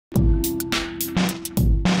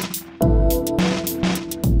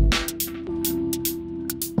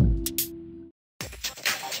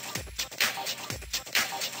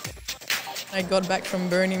got back from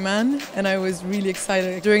Burning Man, and I was really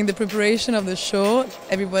excited. During the preparation of the show,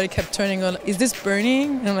 everybody kept turning on, is this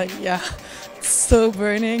burning? And I'm like, yeah, it's so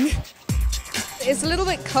burning. It's a little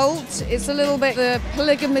bit cult, it's a little bit the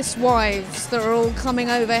polygamous wives that are all coming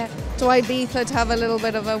over to Ibiza to have a little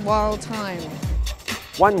bit of a wild time.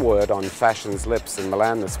 One word on fashion's lips in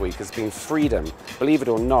Milan this week has been freedom. Believe it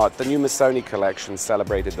or not, the new Missoni collection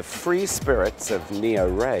celebrated the free spirits of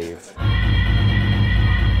neo-rave.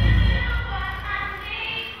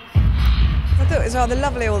 I thought it was rather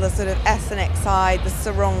lovely, all the sort of ethnic side, the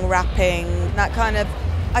sarong wrapping, that kind of,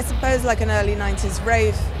 I suppose, like an early 90s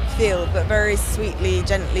rave feel, but very sweetly,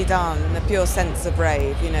 gently done, in the pure sense of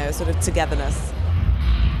rave, you know, sort of togetherness.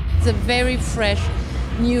 It's a very fresh,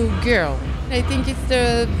 new girl. I think it's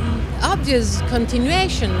the obvious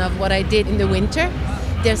continuation of what I did in the winter.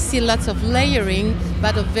 There's still lots of layering,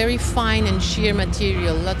 but of very fine and sheer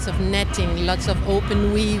material, lots of netting, lots of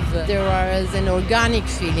open weave. There is an organic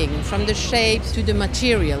feeling from the shapes to the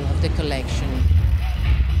material of the collection.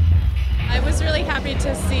 I was really happy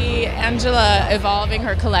to see Angela evolving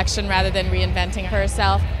her collection rather than reinventing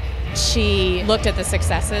herself. She looked at the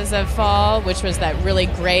successes of fall, which was that really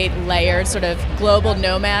great layered sort of global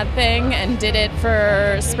nomad thing, and did it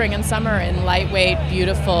for spring and summer in lightweight,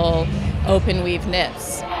 beautiful, open weave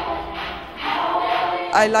knits.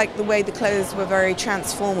 I liked the way the clothes were very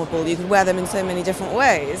transformable. You could wear them in so many different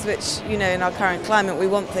ways, which, you know, in our current climate, we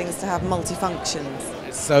want things to have multi-functions.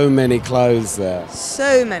 So many clothes there.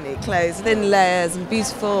 So many clothes, thin layers and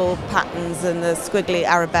beautiful patterns and the squiggly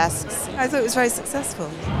arabesques. I thought it was very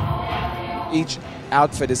successful. Each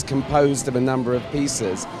outfit is composed of a number of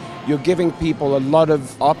pieces. You're giving people a lot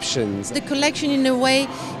of options. The collection, in a way,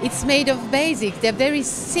 it's made of basics. They're very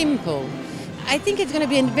simple. I think it's going to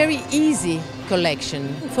be a very easy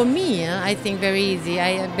collection. For me, I think very easy.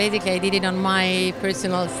 I did it on my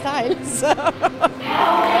personal style. So.